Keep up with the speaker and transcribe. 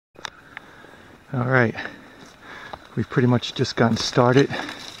Alright, we've pretty much just gotten started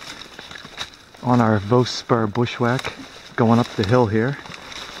on our Vose Spur Bushwhack, going up the hill here.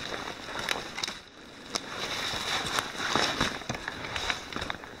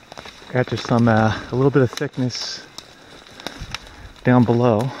 After some a little bit of thickness down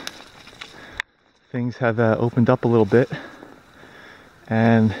below, things have opened up a little bit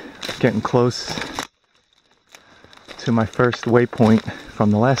and getting close to my first waypoint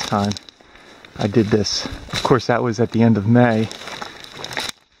from the last time I did this. Of course, that was at the end of May.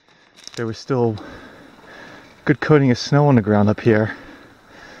 There was still good coating of snow on the ground up here.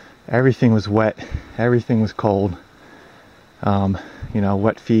 Everything was wet, everything was cold. You know,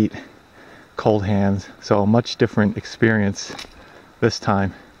 wet feet, cold hands. So a much different experience this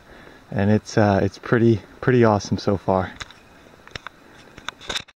time, and it's pretty awesome so far.